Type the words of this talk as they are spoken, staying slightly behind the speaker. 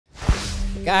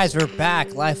Guys, we're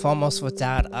back. Life Almost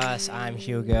Without Us. I'm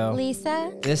Hugo.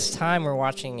 Lisa. This time we're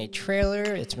watching a trailer.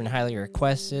 It's been highly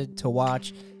requested to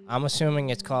watch. I'm assuming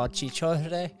it's called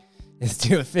Chhichhore. It's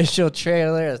the official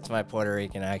trailer. That's my Puerto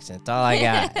Rican accent. That's all I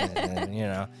got.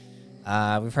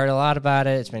 We've heard a lot about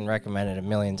it. It's been recommended a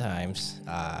million times.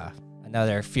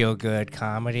 Another feel-good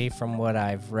comedy from what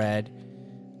I've read.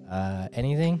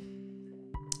 Anything?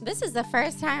 This is the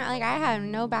first time, I have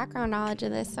no background knowledge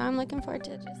of this, so I'm looking forward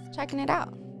to just checking it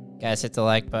out. Guys, hit the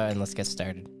like button. Let's get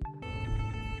started.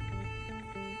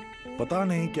 पता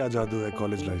नहीं क्या जादू है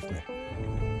college life में,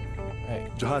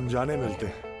 जहाँ अनजाने मिलते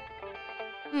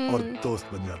हैं और दोस्त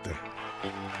बन जाते हैं.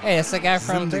 Hey, that's the guy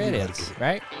from Three Idiots,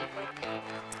 right?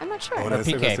 I'm not sure. Or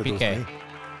PK.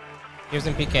 He was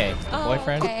in PK.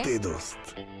 Boyfriend. कुत्ते दोस्त.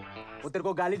 वो तेरे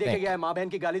को गाली देके गया है, माँ बहन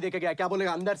की गाली देके गया है, क्या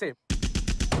बोलेगा अंदर से?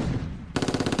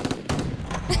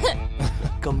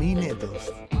 कमीने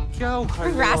दोस्त. क्या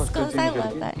उखाड़ Rascals, I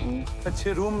love that.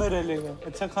 अच्छे रूम में रह लेगा,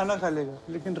 अच्छा खाना खा लेगा,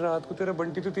 लेकिन रात को तेरा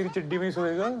बंटी तो तेरी चड्डी में ही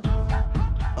सोएगा.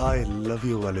 I love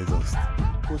you वाले दोस्त.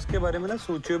 उसके बारे में ना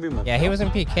सोचियो भी मत. Yeah, he was in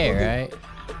PK, right?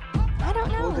 I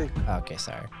don't know. Okay,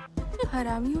 sorry.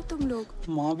 हरामी हो तुम लोग.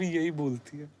 माँ भी यही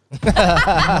बोलती है.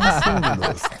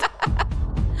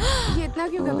 ये इतना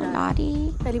क्यों घबरा? Naughty.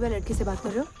 पहली बार लड़के से बात कर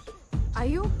रहे हो? Are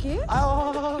you okay?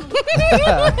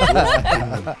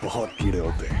 बहुत कीड़े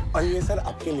होते हैं. और ये सर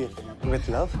आपके लिए with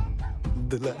love.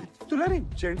 दुलारी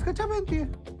जेंट्स का क्या पहनती है?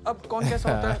 अब कौन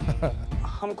कैसा होता है?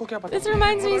 हमको क्या पता? This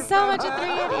reminds me so much of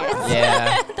Three Idiots.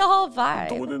 Yeah. The whole vibe.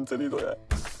 2 दिन से नहीं धोया.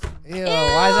 Ew,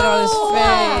 why is it on his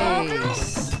face?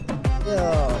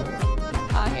 Ew.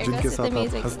 Oh, here जिनके goes with the साथ आप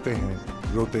music. हंसते हैं,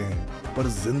 रोते हैं, पर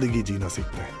जिंदगी जीना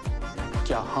सीखते हैं.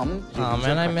 क्या हम Oh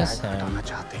man, I miss him. हटाना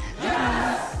चाहते हैं?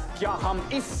 क्या हम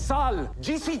इस साल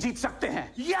जीसी जीत सकते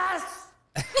हैं? Yes!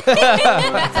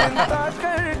 चिंता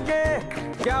करके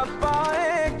क्या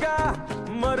पाएगा?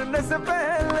 मरने से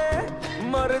पहले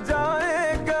मर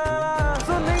जाएगा.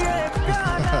 सुनिए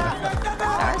गाना.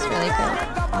 That was really good.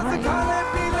 खाने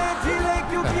पीने झीले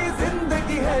क्योंकि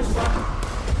जिंदगी है.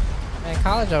 Man,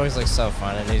 college always looks so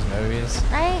fun in these movies.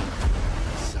 Right?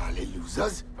 साले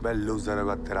losers. अबे loser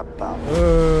होगा तेरा बाप.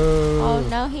 Oh,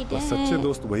 no, he बस सच्चे didn't.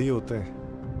 दोस्त वही होते हैं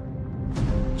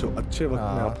जो अच्छे वक्त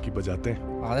में आपकी बजाते हैं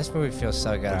Oh, this movie feels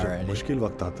so good और जब already. मुश्किल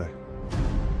वक्त आता है.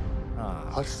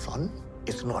 Oh. Her son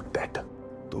is not dead.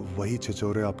 तो वही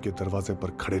छिछोरे आपके दरवाजे पर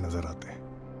खड़े नजर आते हैं.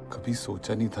 कभी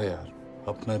सोचा नहीं था यार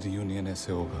अपना रियूनियन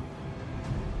ऐसे होगा.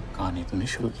 कहानी तूने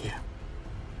शुरू की है.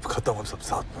 खत्म हम सब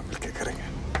साथ में मिलके करेंगे.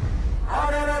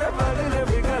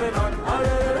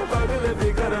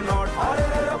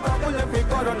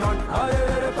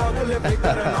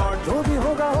 जो भी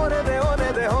होगा होने दे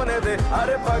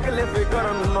अरे पगले फिकर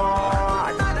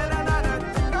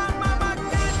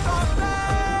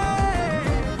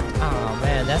Oh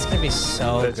man, that's gonna be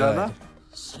so good.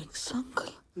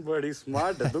 बड़ी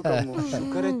स्मार्ट है तू कम.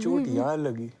 शुक्र है चोट यहाँ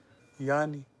लगी, यहाँ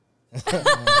नहीं.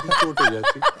 चोट हो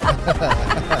जाती.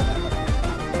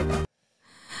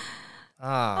 Oh,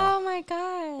 Oh my it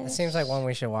gosh. seems like one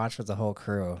we should watch with the whole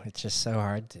crew. It's just so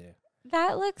hard to.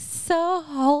 That looks so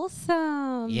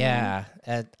wholesome. Yeah,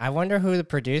 I wonder who the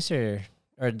producer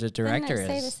or the director Didn't it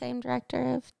say the is. same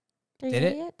director of Three Did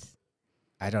it? Idiots?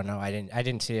 I don't know. I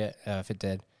didn't see it. If it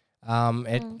did,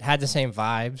 it had the same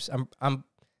vibes. I'm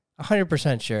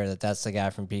 100% sure that that's the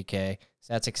guy from PK.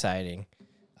 So that's exciting.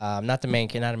 Not the main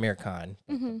kid, not Amir Khan,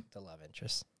 but the love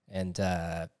interest, and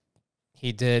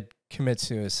he did commit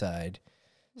suicide.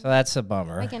 So that's a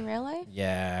bummer. Like in real life?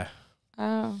 Yeah.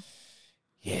 Oh.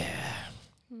 Yeah.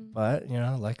 But,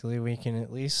 luckily we can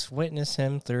at least witness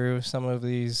him through some of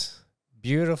these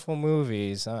beautiful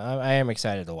movies. I am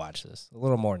excited to watch this a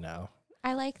little more now.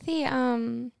 I like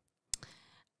I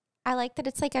like that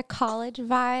it's like a college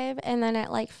vibe, and then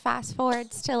it like fast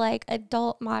forwards to like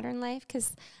adult modern life.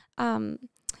 Cause, I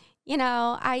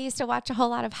used to watch a whole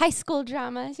lot of high school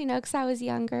dramas, cause I was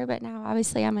younger, but now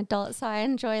obviously I'm adult. So I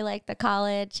enjoy like the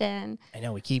college and I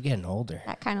know we keep getting older.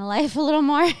 that kind of life a little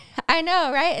more. I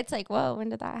know, right? It's like, whoa, when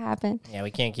did that happen? Yeah,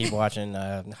 we can't keep watching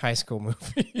high school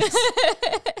movies.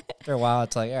 After a while,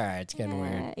 it's like, all right, it's getting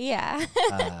weird. Yeah.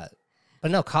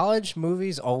 But no, college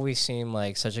movies always seem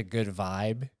like such a good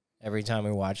vibe every time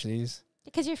we watch these.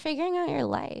 Because you're figuring out your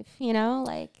life,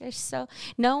 like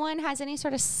no one has any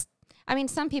sort of,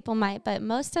 some people might, but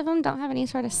most of them don't have any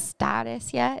sort of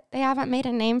status yet. They haven't made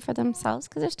a name for themselves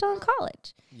because they're still in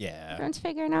college. Yeah. Everyone's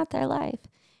figuring out their life.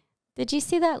 Did you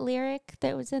see that lyric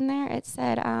that was in there? It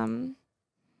said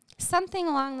something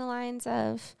along the lines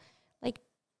of, like,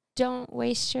 don't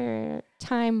waste your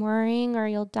time worrying or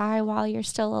you'll die while you're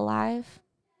still alive.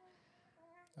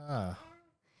 Ah.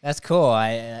 That's cool.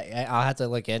 I'll have to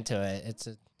look into it. It's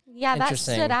a Yeah, that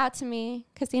interesting. stood out to me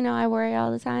because, you know, I worry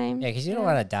all the time. Yeah, because you don't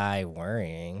want to die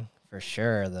worrying for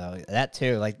sure, though. That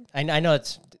too. Like I know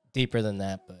it's deeper than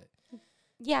that, but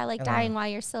Yeah, like dying while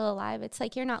you're still alive. It's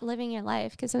like you're not living your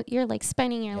life because you're like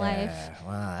spending your life.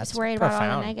 Wow, that's Just worried profound.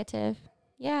 about all the negative.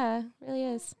 Yeah, it really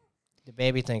is. The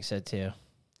baby thinks so too.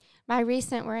 My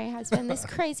recent worry has been this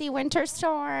crazy winter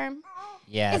storm.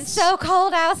 Yeah, It's so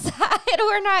cold outside.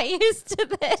 We're not used to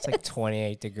this. It's like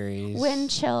 28 degrees. Wind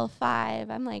chill 5.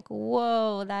 I'm like,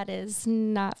 whoa, that is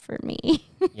not for me.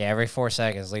 Yeah, every 4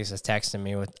 seconds, Lisa's texting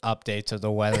me with updates of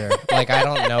the weather. Like, I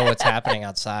don't know what's happening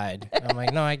outside. I'm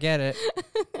like, no, I get it.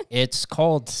 It's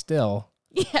cold still.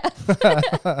 Yeah.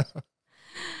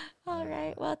 All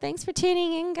right. Well, thanks for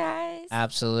tuning in, guys.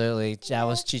 Absolutely. That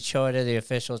was Chhichhore, the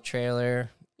official trailer.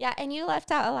 Yeah, and you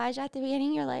left out Elijah at the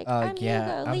beginning. You're like, Oh, I'm yeah.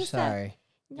 Hugo, I'm Lisa. sorry.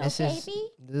 No, This is baby.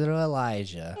 little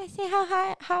Elijah. I see how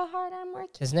hard I'm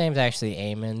working. His name's actually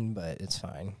Eamon, but it's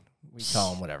fine. We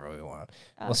call him whatever we want.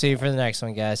 Okay. We'll see you for the next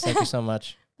one, guys. Thank you so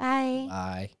much. Bye.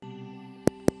 Bye.